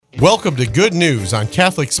Welcome to Good News on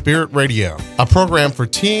Catholic Spirit Radio, a program for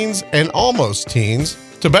teens and almost teens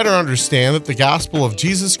to better understand that the gospel of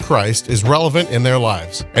Jesus Christ is relevant in their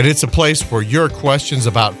lives. And it's a place where your questions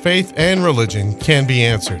about faith and religion can be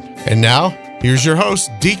answered. And now, here's your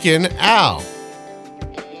host, Deacon Al.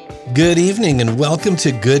 Good evening and welcome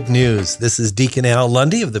to Good News. This is Deacon Al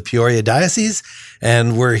Lundy of the Peoria Diocese,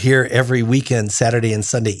 and we're here every weekend, Saturday and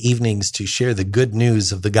Sunday evenings, to share the good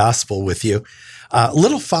news of the gospel with you. A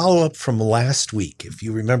little follow-up from last week. If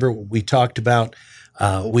you remember what we talked about,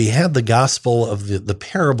 we had the gospel of the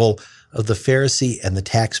parable of the Pharisee and the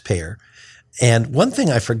taxpayer. And one thing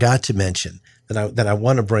I forgot to mention that I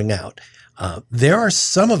want to bring out, there are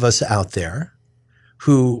some of us out there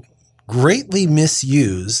who greatly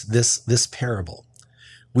misuse this parable.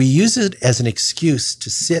 We use it as an excuse to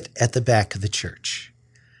sit at the back of the church.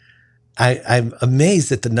 I'm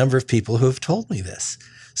amazed at the number of people who have told me this.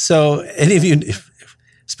 So any of you,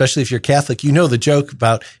 especially if you're Catholic, you know the joke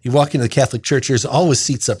about you walk into the Catholic church, there's always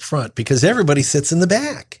seats up front because everybody sits in the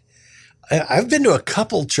back. I've been to a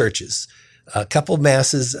couple churches, a couple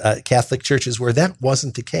masses, Catholic churches where that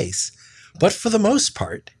wasn't the case. But for the most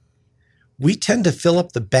part, we tend to fill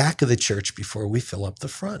up the back of the church before we fill up the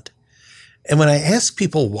front. And when I ask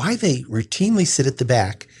people why they routinely sit at the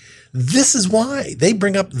back, this is why. They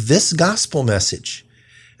bring up this gospel message.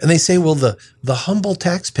 And they say, well, the humble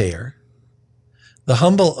taxpayer, the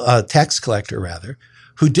humble tax collector, rather,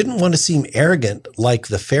 who didn't want to seem arrogant like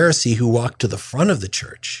the Pharisee who walked to the front of the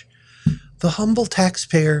church, the humble tax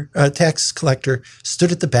collector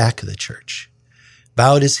stood at the back of the church,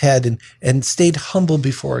 bowed his head and stayed humble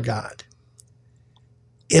before God.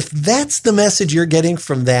 If that's the message you're getting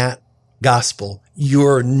from that gospel,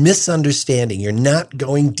 you're misunderstanding. You're not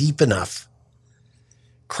going deep enough.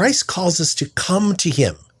 Christ calls us to come to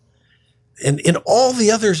him. And in all the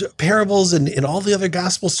other parables and in all the other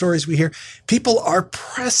gospel stories we hear, people are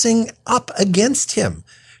pressing up against him,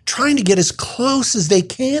 trying to get as close as they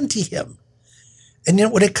can to him. And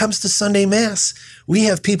yet when it comes to Sunday Mass, we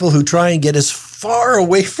have people who try and get as far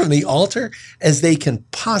away from the altar as they can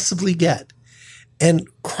possibly get. And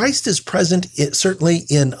Christ is present certainly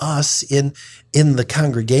in us, in the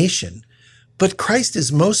congregation, but Christ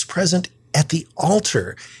is most present at the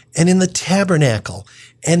altar and in the tabernacle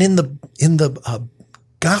and in the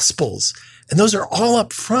Gospels. And those are all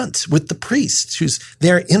up front with the priest who's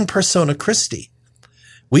there in persona Christi.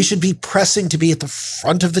 We should be pressing to be at the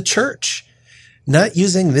front of the church, not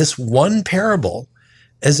using this one parable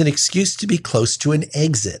as an excuse to be close to an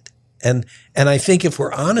exit. And I think if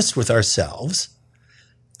we're honest with ourselves,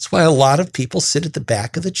 that's why a lot of people sit at the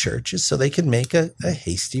back of the churches so they can make a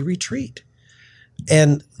hasty retreat.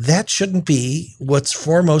 And that shouldn't be what's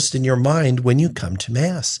foremost in your mind when you come to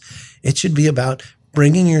Mass. It should be about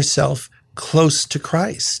bringing yourself close to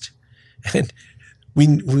Christ. And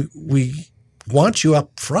we want you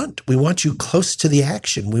up front. We want you close to the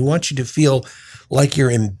action. We want you to feel like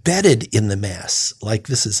you're embedded in the Mass, like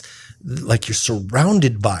like you're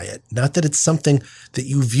surrounded by it, not that it's something that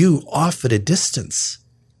you view off at a distance.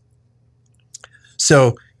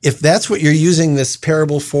 So if that's what you're using this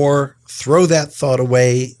parable for, throw that thought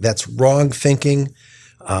away. That's wrong thinking.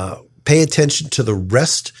 Pay attention to the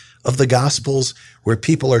rest of the Gospels where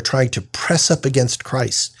people are trying to press up against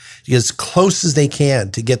Christ as close as they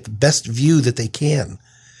can to get the best view that they can.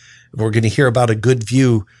 We're going to hear about a good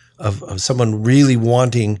view of someone really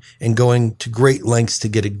wanting and going to great lengths to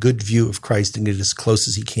get a good view of Christ and get as close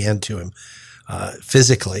as he can to him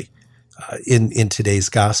physically in today's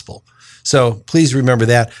Gospel. So please remember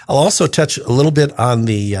that. I'll also touch a little bit on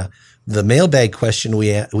the mailbag question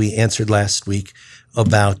we answered last week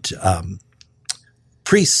about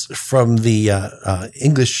priests from the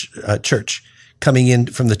English church coming in,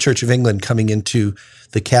 from the Church of England coming into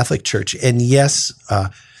the Catholic Church. And yes,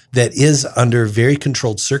 that is under very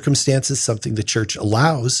controlled circumstances, something the church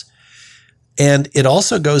allows. And it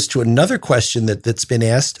also goes to another question that's been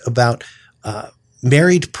asked about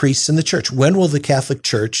married priests in the church. When will the Catholic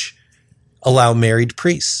Church allow married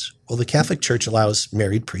priests? Well, the Catholic Church allows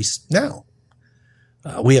married priests now.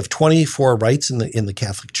 We have 24 rites in the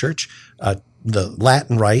Catholic Church. The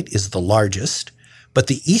Latin rite is the largest, but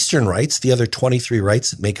the Eastern rites, the other 23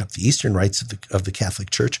 rites that make up the Eastern rites of the Catholic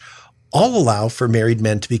Church, all allow for married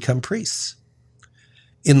men to become priests.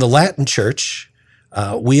 In the Latin Church,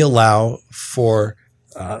 we allow for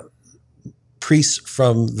priests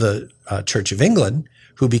from the Church of England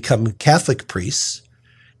who become Catholic priests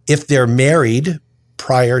if they're married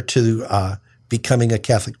prior to becoming a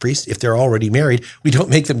Catholic priest. If they're already married, we don't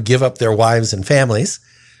make them give up their wives and families.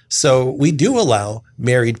 So we do allow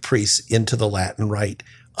married priests into the Latin rite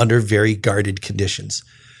under very guarded conditions.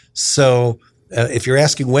 So if you're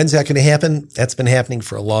asking when's that going to happen, that's been happening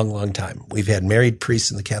for a long, long time. We've had married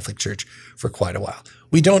priests in the Catholic Church for quite a while.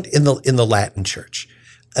 We don't in the Latin Church.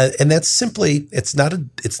 And that's simply, it's not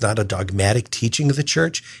a dogmatic teaching of the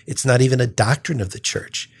church. It's not even a doctrine of the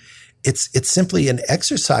church. It's simply an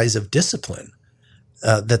exercise of discipline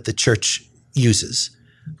that the church uses.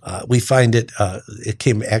 We find it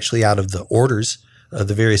came actually out of the orders,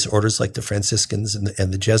 the various orders like the Franciscans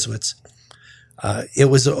and the Jesuits. It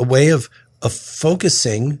was a way of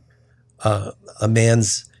focusing a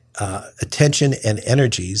man's attention and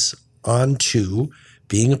energies onto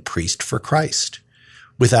being a priest for Christ,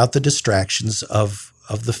 without the distractions of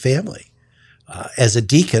the family. As a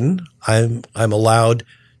deacon, I'm allowed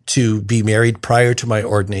to be married prior to my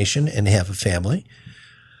ordination and have a family.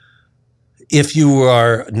 If you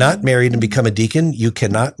are not married and become a deacon, you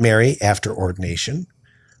cannot marry after ordination.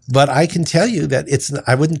 But I can tell you that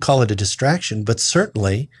I wouldn't call it a distraction, but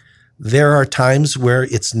certainly there are times where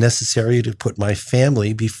it's necessary to put my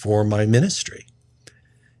family before my ministry.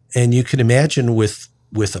 And you can imagine with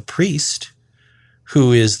a priest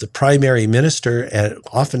who is the primary minister, and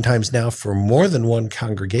oftentimes now for more than one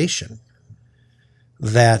congregation,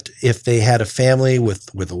 that if they had a family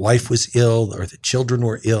where the wife was ill or the children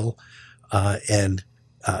were ill, and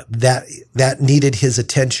that needed his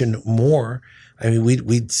attention more. I mean,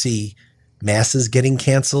 we'd see masses getting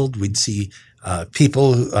canceled. We'd see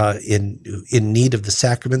people in need of the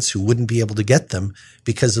sacraments who wouldn't be able to get them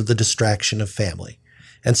because of the distraction of family.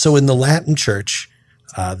 And so in the Latin Church,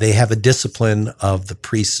 they have a discipline of the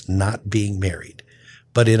priests not being married.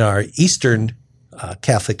 But in our Eastern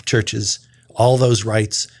Catholic churches, all those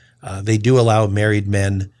rites, they do allow married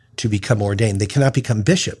men to become ordained. They cannot become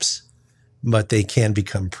bishops, but they can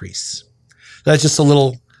become priests. That's just a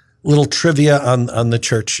little trivia on the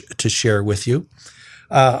church to share with you.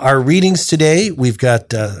 Our readings today, we've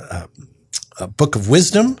got a book of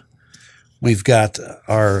wisdom. We've got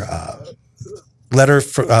our letter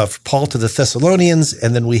for Paul to the Thessalonians,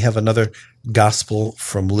 and then we have another gospel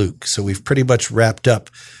from Luke. So we've pretty much wrapped up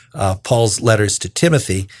Paul's letters to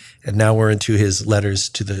Timothy, and now we're into his letters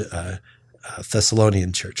to the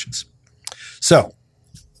Thessalonian churches. So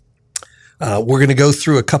we're going to go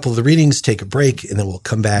through a couple of the readings, take a break, and then we'll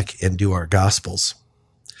come back and do our gospels.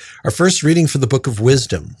 Our first reading for the book of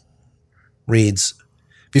wisdom reads,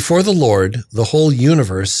 "Before the Lord, the whole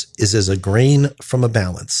universe is as a grain from a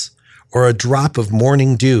balance, or a drop of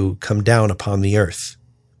morning dew come down upon the earth.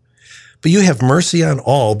 But you have mercy on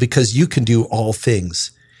all because you can do all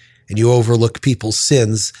things, and you overlook people's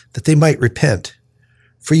sins that they might repent.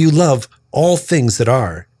 For you love all things that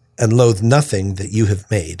are, and loathe nothing that you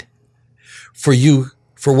have made. For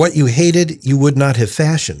what you hated, you would not have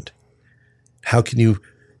fashioned. How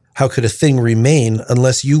could a thing remain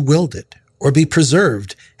unless you willed it, or be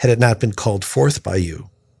preserved had it not been called forth by you?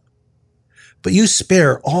 But you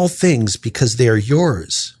spare all things because they are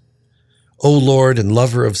yours. O Lord and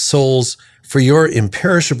lover of souls, for your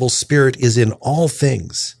imperishable spirit is in all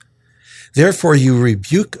things. Therefore you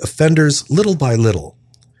rebuke offenders little by little,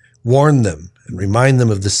 warn them and remind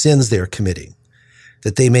them of the sins they are committing,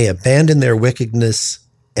 that they may abandon their wickedness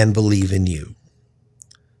and believe in you."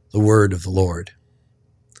 The word of the Lord.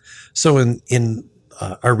 So in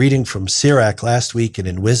our reading from Sirach last week and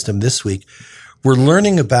in Wisdom this week, we're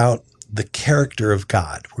learning about the character of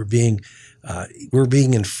God. We're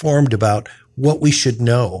being informed about what we should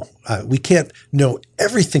know. We can't know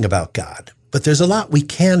everything about God, but there's a lot we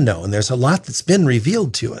can know, and there's a lot that's been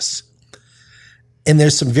revealed to us. And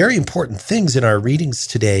there's some very important things in our readings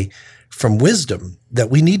today from Wisdom that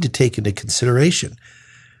we need to take into consideration.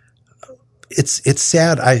 It's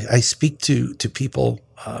sad. I speak to people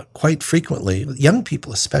quite frequently, young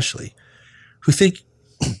people especially, who think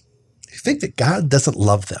that God doesn't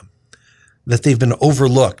love them, that they've been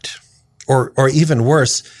overlooked, or even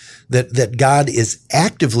worse, that God is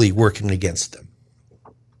actively working against them.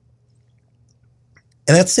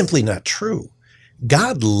 And that's simply not true.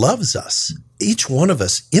 God loves us, each one of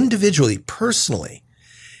us individually, personally.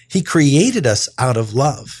 He created us out of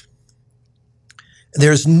love.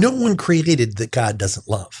 There's no one created that God doesn't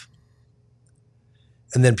love.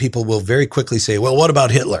 And then people will very quickly say, well, what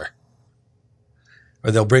about Hitler?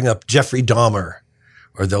 Or they'll bring up Jeffrey Dahmer,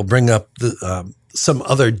 or they'll bring up some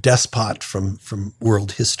other despot from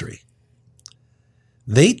world history.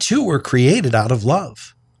 They too were created out of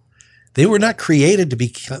love. They were not created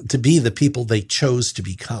to be the people they chose to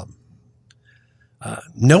become.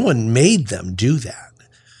 No one made them do that.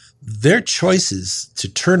 Their choices to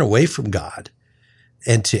turn away from God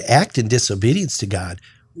and to act in disobedience to God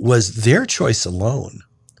was their choice alone.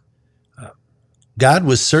 God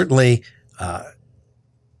was certainly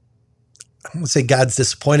want to say God's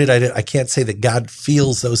disappointed. I can't say that God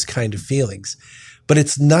feels those kind of feelings, but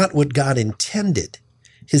it's not what God intended.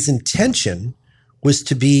 His intention was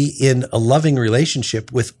to be in a loving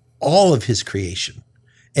relationship with all of his creation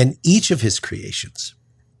and each of his creations.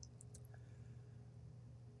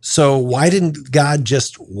 So why didn't God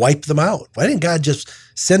just wipe them out? Why didn't God just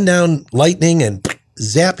send down lightning and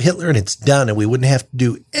zap Hitler and it's done, and we wouldn't have to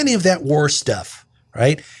do any of that war stuff,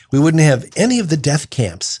 right? We wouldn't have any of the death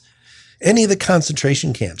camps, any of the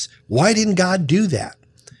concentration camps. Why didn't God do that?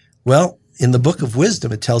 Well, in the book of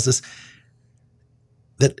wisdom, it tells us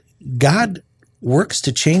that God works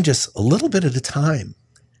to change us a little bit at a time.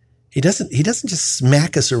 He doesn't just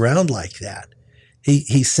smack us around like that.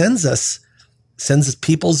 He sends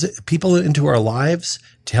people into our lives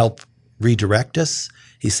to help redirect us.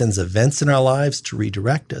 He sends events in our lives to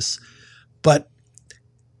redirect us. But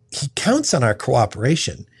he counts on our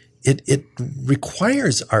cooperation. It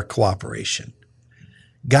requires our cooperation.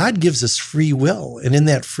 God gives us free will, and in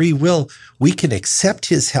that free will, we can accept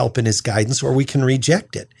his help and his guidance, or we can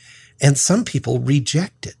reject it. And some people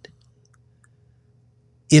reject it.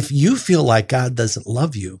 If you feel like God doesn't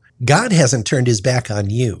love you, God hasn't turned his back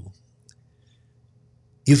on you.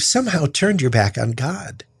 You've somehow turned your back on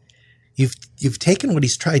God. You've taken what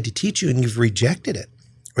he's tried to teach you and you've rejected it,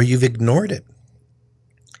 or you've ignored it.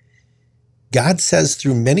 God says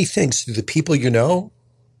through many things, through the people you know,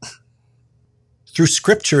 through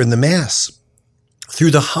scripture and the Mass,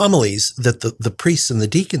 through the homilies that the priests and the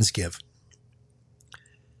deacons give,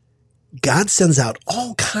 God sends out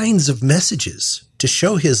all kinds of messages to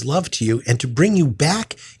show his love to you and to bring you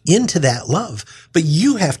back into that love. But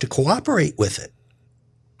you have to cooperate with it.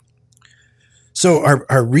 So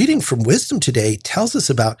our reading from wisdom today tells us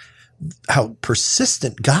about how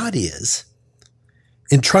persistent God is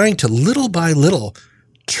in trying to little by little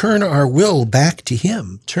turn our will back to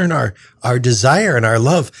him, turn our desire and our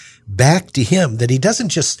love back to him, that he doesn't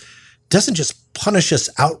just punish us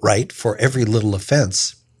outright for every little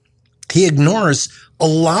offense. He ignores a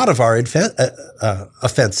lot of our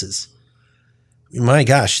offenses. My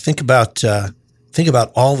gosh, think about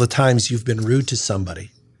all the times you've been rude to somebody.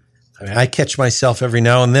 I mean, I catch myself every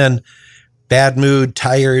now and then, bad mood,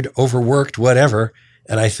 tired, overworked, whatever,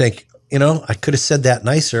 and I think, I could have said that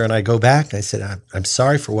nicer, and I go back and I said, I'm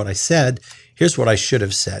sorry for what I said. Here's what I should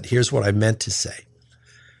have said. Here's what I meant to say.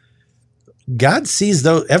 God sees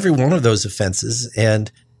every one of those offenses,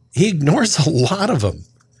 and he ignores a lot of them.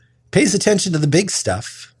 Pays attention to the big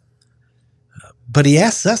stuff, but he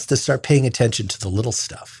asks us to start paying attention to the little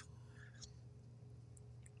stuff.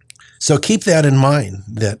 So keep that in mind,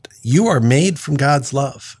 that you are made from God's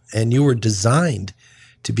love, and you were designed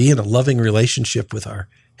to be in a loving relationship with our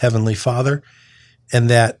Heavenly Father, and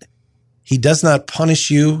that he does not punish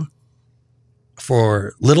you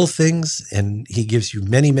for little things, and he gives you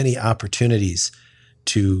many, many opportunities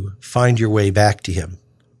to find your way back to him.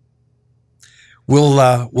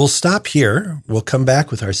 We'll stop here. We'll come back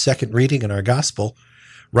with our second reading in our gospel.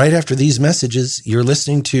 Right after these messages, you're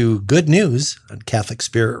listening to Good News on Catholic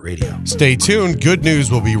Spirit Radio. Stay tuned. Good News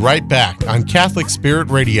will be right back on Catholic Spirit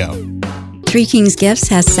Radio. Three Kings Gifts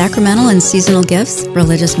has sacramental and seasonal gifts,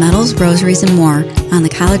 religious medals, rosaries, and more on the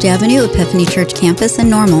College Avenue Epiphany Church campus in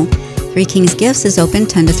Normal. Three Kings Gifts is open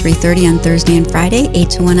 10 to 3:30 on Thursday and Friday, 8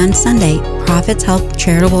 to 1 on Sunday. Profits help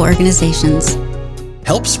charitable organizations.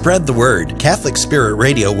 Help spread the word. Catholic Spirit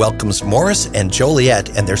Radio welcomes Morris and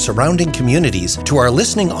Joliet and their surrounding communities to our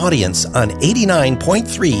listening audience on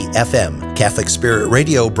 89.3 FM. Catholic Spirit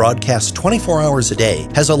Radio broadcasts 24 hours a day,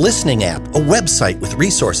 has a listening app, a website with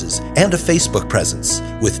resources, and a Facebook presence.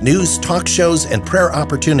 With news, talk shows, and prayer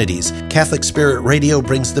opportunities, Catholic Spirit Radio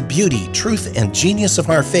brings the beauty, truth, and genius of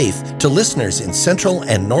our faith to listeners in central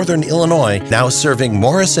and northern Illinois, now serving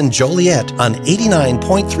Morris and Joliet on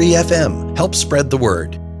 89.3 FM. Help spread the word.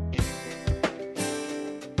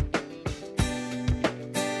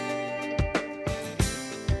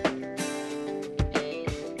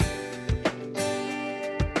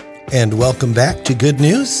 And welcome back to Good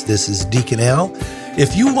News. This is Deacon Al.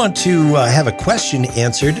 If you want to have a question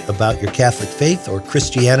answered about your Catholic faith or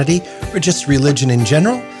Christianity or just religion in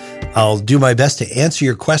general, I'll do my best to answer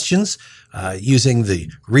your questions using the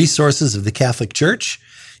resources of the Catholic Church.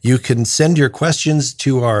 You can send your questions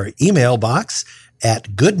to our email box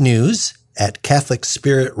at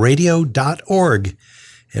goodnews@catholicspiritradio.org,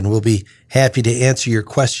 and we'll be happy to answer your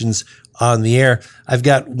questions on the air. I've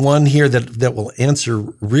got one here that will answer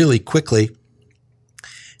really quickly,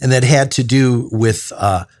 and that had to do with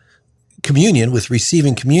communion, with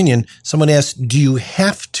receiving communion. Someone asked, do you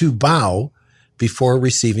have to bow before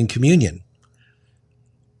receiving communion?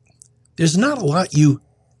 There's not a lot you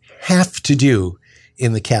have to do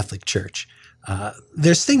in the Catholic Church.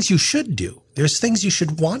 There's things you should do. There's things you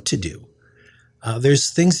should want to do.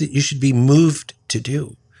 There's things that you should be moved to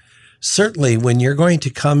do. Certainly, when you're going to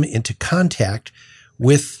come into contact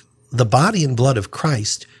with the body and blood of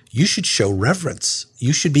Christ, you should show reverence.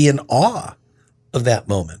 You should be in awe of that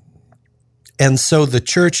moment. And so the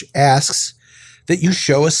church asks that you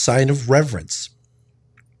show a sign of reverence.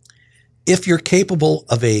 If you're capable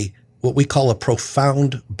of what we call a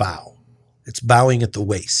profound bow, it's bowing at the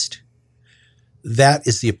waist. That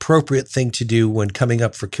is the appropriate thing to do when coming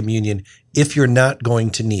up for communion if you're not going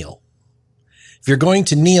to kneel. If you're going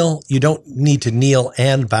to kneel, you don't need to kneel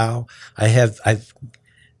and bow. I have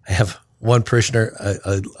one parishioner,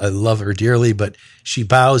 I love her dearly, but she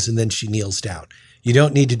bows and then she kneels down. You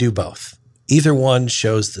don't need to do both. Either one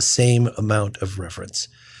shows the same amount of reverence.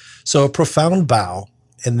 So a profound bow,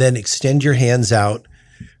 and then extend your hands out.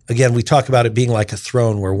 Again, we talk about it being like a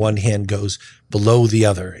throne where one hand goes below the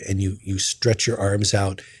other, and you stretch your arms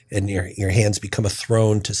out, and your hands become a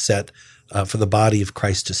throne to set for the body of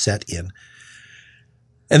Christ to set in.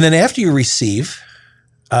 And then after you receive,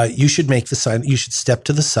 you should make the sign. You should step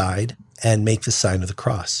to the side and make the sign of the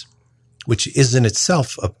cross, which is in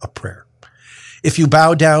itself a prayer. If you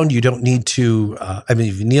bow down, you don't need to,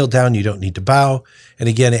 if you kneel down, you don't need to bow. And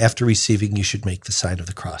again, after receiving, you should make the sign of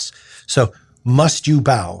the cross. So must you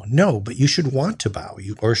bow? No, but you should want to bow,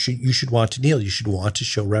 you should want to kneel. You should want to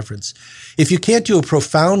show reverence. If you can't do a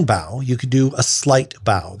profound bow, you could do a slight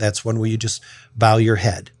bow. That's one where you just bow your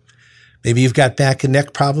head. Maybe you've got back and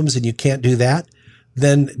neck problems and you can't do that.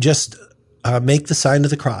 Then just make the sign of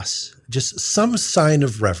the cross. Just some sign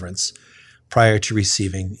of reverence prior to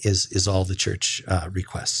receiving is all the church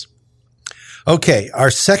requests. Okay,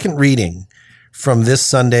 our second reading from this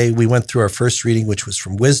Sunday, we went through our first reading, which was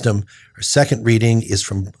from Wisdom. Our second reading is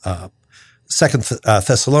from 2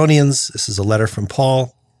 Thessalonians. This is a letter from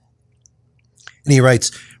Paul. And he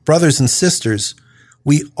writes, "Brothers and sisters,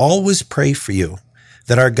 we always pray for you,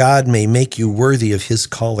 that our God may make you worthy of his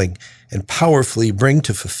calling and powerfully bring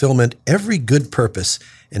to fulfillment every good purpose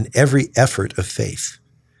and every effort of faith,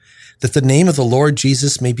 that the name of the Lord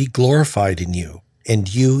Jesus may be glorified in you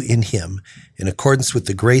and you in him, in accordance with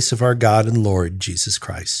the grace of our God and Lord Jesus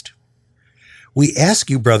Christ. We ask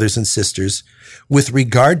you, brothers and sisters, with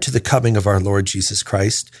regard to the coming of our Lord Jesus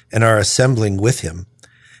Christ and our assembling with him,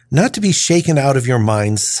 not to be shaken out of your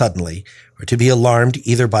minds suddenly, or to be alarmed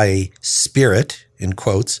either by a spirit, in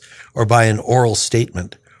quotes, or by an oral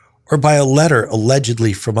statement, or by a letter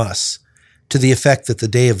allegedly from us, to the effect that the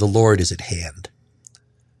day of the Lord is at hand."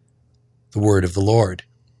 The word of the Lord.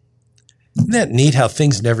 Isn't that neat how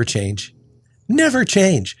things never change? Never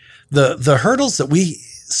change. The hurdles that we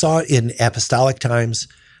saw in apostolic times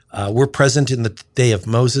were present in the day of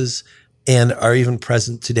Moses and are even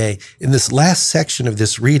present today. In this last section of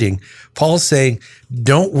this reading, Paul's saying,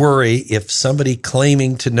 don't worry if somebody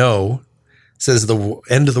claiming to know says the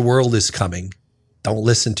end of the world is coming. Don't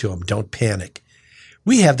listen to them. Don't panic.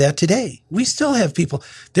 We have that today. We still have people.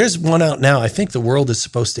 There's one out now. I think the world is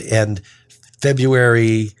supposed to end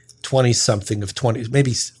February 20-something of 20,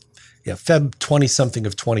 maybe, yeah, Feb 20-something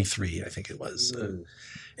of 23, I think it was.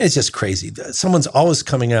 It's just crazy. Someone's always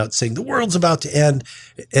coming out saying the world's about to end,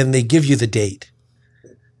 and they give you the date.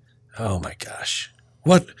 Oh my gosh.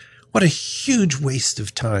 What a huge waste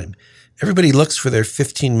of time. Everybody looks for their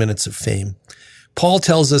 15 minutes of fame. Paul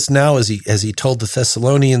tells us now, as he told the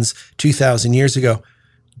Thessalonians 2,000 years ago,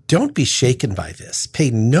 don't be shaken by this.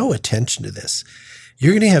 Pay no attention to this.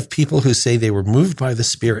 You're going to have people who say they were moved by the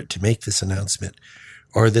Spirit to make this announcement,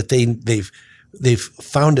 or that they've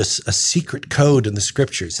found a secret code in the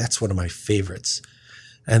scriptures. That's one of my favorites.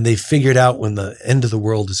 And they've figured out when the end of the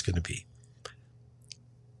world is going to be.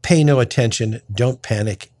 Pay no attention. Don't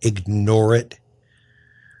panic. Ignore it.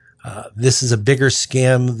 This is a bigger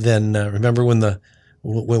scam than, remember when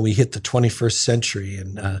we hit the 21st century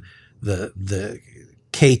and the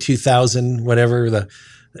K2000, whatever,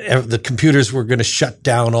 the computers were going to shut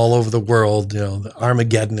down all over the world, the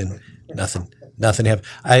Armageddon, and nothing happened.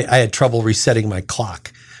 I had trouble resetting my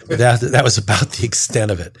clock. That was about the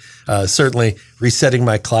extent of it. Certainly resetting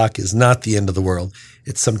my clock is not the end of the world.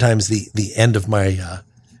 It's sometimes the end of my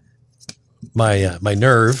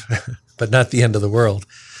nerve, but not the end of the world.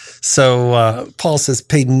 So Paul says,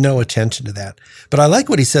 pay no attention to that. But I like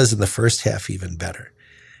what he says in the first half even better.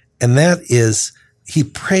 And that is, he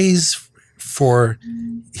prays for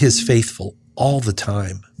his faithful all the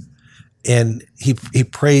time. And he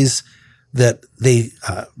prays that they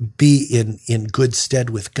be in good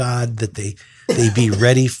stead with God, that they be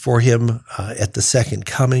ready for him at the second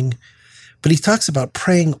coming. But he talks about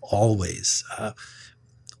praying always.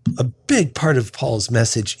 a big part of Paul's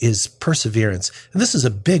message is perseverance. And this is a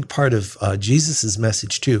big part of Jesus's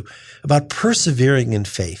message too, about persevering in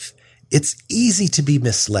faith. It's easy to be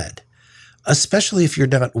misled, especially if you're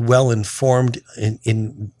not well informed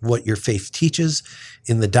in what your faith teaches,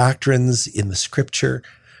 in the doctrines, in the scripture.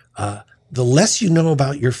 The less you know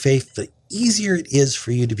about your faith, the easier it is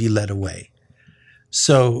for you to be led away.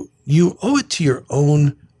 So you owe it to your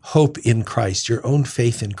own hope in Christ, your own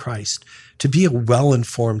faith in Christ, to be a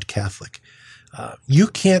well-informed Catholic. You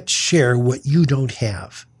can't share what you don't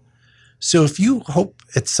have. So if you hope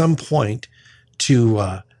at some point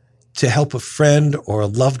to help a friend or a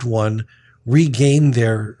loved one regain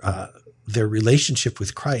their relationship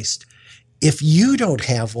with Christ, if you don't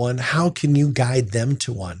have one, how can you guide them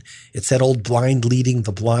to one? It's that old blind leading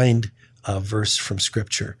the blind verse from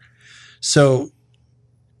Scripture. So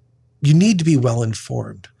you need to be well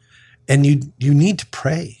informed, and you need to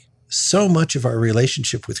pray. So much of our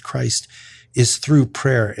relationship with Christ is through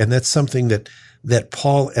prayer, and that's something that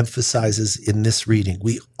Paul emphasizes in this reading.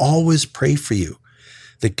 We always pray for you,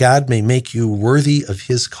 that God may make you worthy of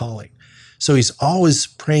his calling. So he's always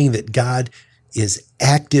praying that God is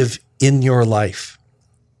active in your life.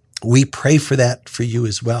 We pray for that for you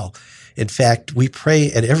as well. In fact, we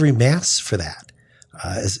pray at every Mass for that.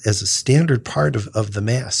 As a standard part of the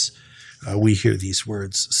Mass, we hear these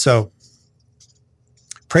words. So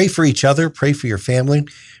pray for each other, pray for your family,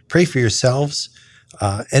 pray for yourselves,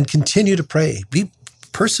 and continue to pray.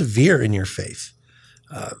 Persevere in your faith.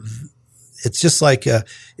 It's just like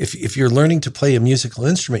if you're learning to play a musical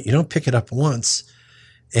instrument, you don't pick it up once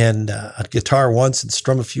and a guitar once and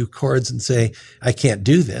strum a few chords and say, I can't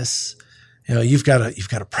do this. You've got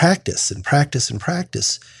to practice and practice and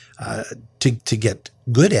practice to get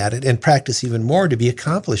good at it, and practice even more to be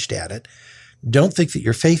accomplished at it. Don't think that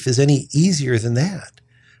your faith is any easier than that.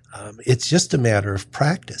 It's just a matter of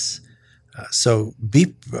practice. So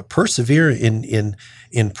persevere in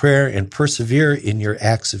prayer and persevere in your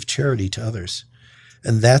acts of charity to others.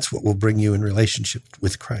 And that's what will bring you in relationship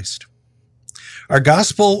with Christ. Our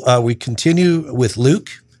gospel, we continue with Luke.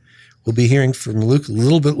 We'll be hearing from Luke a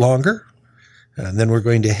little bit longer, and then we're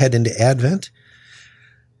going to head into Advent.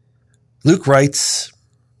 Luke writes,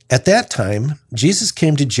 "At that time, Jesus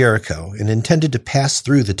came to Jericho and intended to pass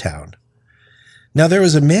through the town. Now there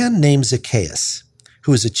was a man named Zacchaeus,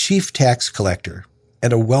 who was a chief tax collector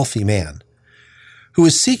and a wealthy man, who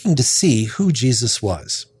was seeking to see who Jesus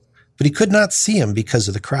was, but he could not see him because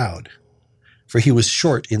of the crowd, for he was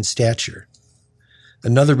short in stature."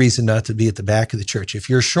 Another reason not to be at the back of the church. If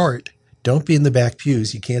you're short, don't be in the back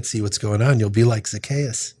pews. You can't see what's going on. You'll be like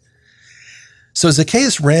Zacchaeus. So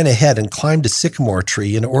Zacchaeus ran ahead and climbed a sycamore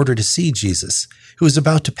tree in order to see Jesus, who was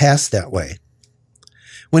about to pass that way.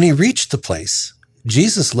 When he reached the place,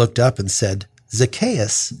 Jesus looked up and said,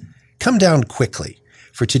 "Zacchaeus, come down quickly,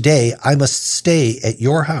 for today I must stay at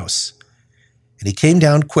your house." And he came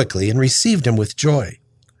down quickly and received him with joy.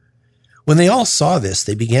 When they all saw this,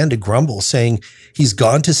 they began to grumble, saying, "He's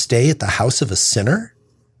gone to stay at the house of a sinner?"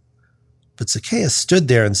 But Zacchaeus stood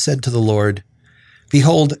there and said to the Lord,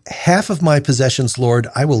 "Behold, half of my possessions, Lord,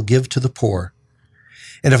 I will give to the poor.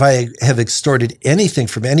 And if I have extorted anything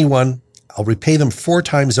from anyone, I'll repay them 4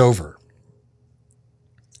 times over."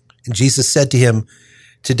 And Jesus said to him,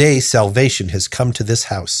 "Today salvation has come to this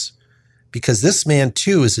house, because this man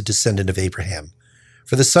too is a descendant of Abraham.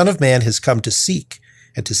 For the Son of Man has come to seek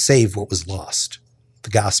and to save what was lost." The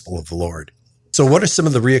gospel of the Lord. So what are some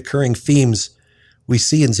of the reoccurring themes we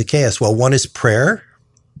see in Zacchaeus? Well, one is prayer.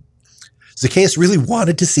 Zacchaeus really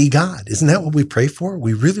wanted to see God. Isn't that what we pray for?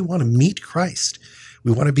 We really want to meet Christ.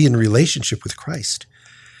 We want to be in relationship with Christ.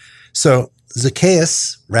 So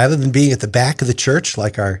Zacchaeus, rather than being at the back of the church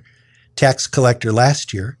like our tax collector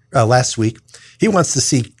last week, he wants to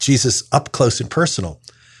see Jesus up close and personal.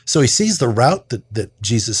 So he sees the route that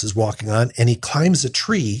Jesus is walking on, and he climbs a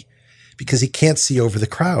tree because he can't see over the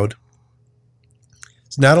crowd.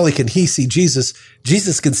 So not only can he see Jesus,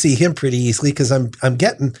 Jesus can see him pretty easily, because I'm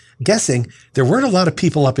guessing there weren't a lot of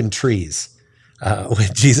people up in trees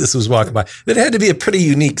when Jesus was walking by. It had to be a pretty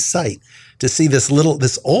unique sight to see this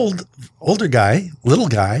older guy, little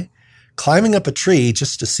guy, climbing up a tree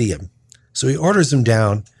just to see him. So he orders him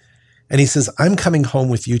down, and he says, "I'm coming home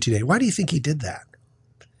with you today." Why do you think he did that?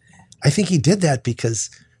 I think he did that because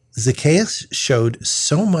Zacchaeus showed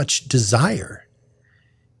so much desire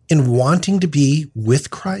in wanting to be with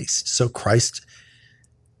Christ. So Christ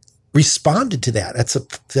responded to that.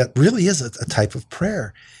 That really is a type of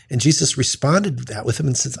prayer. And Jesus responded to that with him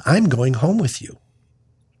and says, "I'm going home with you."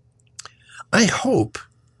 I hope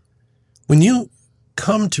when you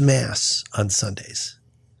come to Mass on Sundays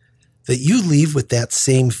that you leave with that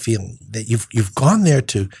same feeling, that you've gone there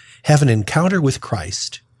to have an encounter with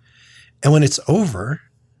Christ. And when it's over,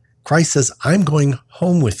 Christ says, I'm going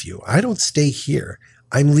home with you. I don't stay here.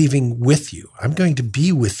 I'm leaving with you. I'm going to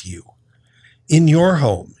be with you in your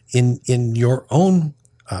home, in your own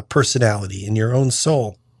personality, in your own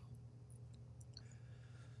soul.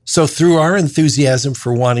 So through our enthusiasm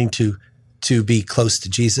for wanting to be close to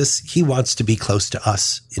Jesus, he wants to be close to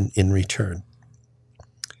us in return.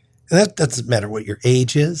 And that doesn't matter what your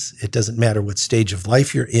age is. It doesn't matter what stage of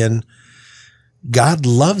life you're in. God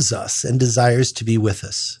loves us and desires to be with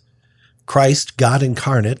us. Christ, God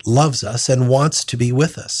incarnate, loves us and wants to be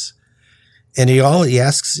with us. And all he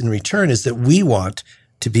asks in return is that we want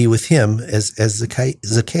to be with him as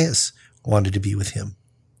Zacchaeus wanted to be with him.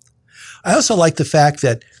 I also like the fact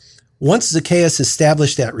that once Zacchaeus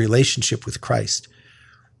established that relationship with Christ,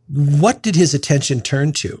 what did his attention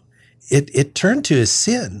turn to? It turned to his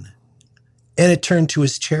sin, and it turned to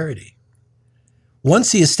his charity.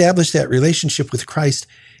 Once he established that relationship with Christ,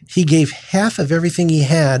 he gave half of everything he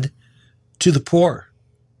had to the poor.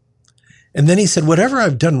 And then he said, whatever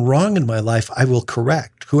I've done wrong in my life, I will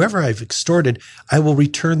correct. Whoever I've extorted, I will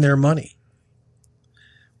return their money.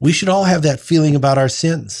 We should all have that feeling about our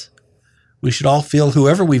sins. We should all feel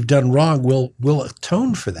whoever we've done wrong will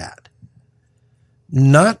atone for that.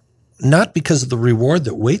 Not because of the reward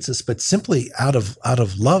that waits us, but simply out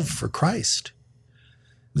of love for Christ.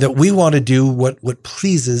 That we want to do what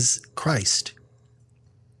pleases Christ.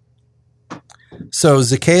 So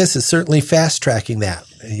Zacchaeus is certainly fast-tracking that.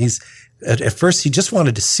 At first, he just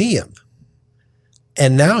wanted to see him.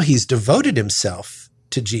 And now he's devoted himself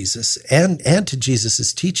to Jesus and to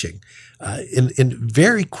Jesus' teaching in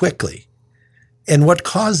very quickly. And what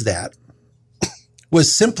caused that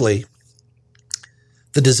was simply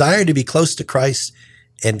the desire to be close to Christ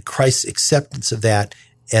and Christ's acceptance of that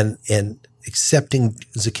and accepting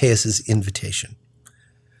Zacchaeus' invitation.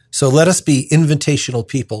 So let us be invitational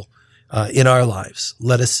people in our lives.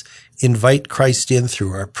 Let us invite Christ in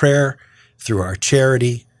through our prayer, through our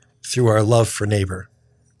charity, through our love for neighbor.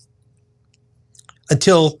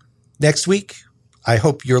 Until next week, I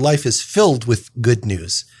hope your life is filled with good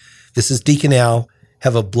news. This is Deacon Al.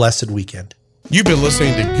 Have a blessed weekend. You've been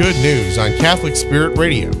listening to Good News on Catholic Spirit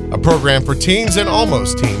Radio, a program for teens and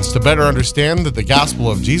almost teens to better understand that the gospel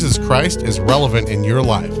of Jesus Christ is relevant in your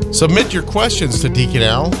life. Submit your questions to Deacon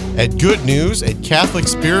Al at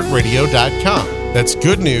goodnews@catholicspiritradio.com. That's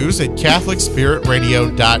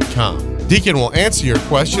goodnews@catholicspiritradio.com. Deacon will answer your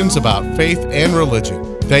questions about faith and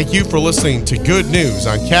religion. Thank you for listening to Good News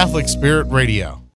on Catholic Spirit Radio.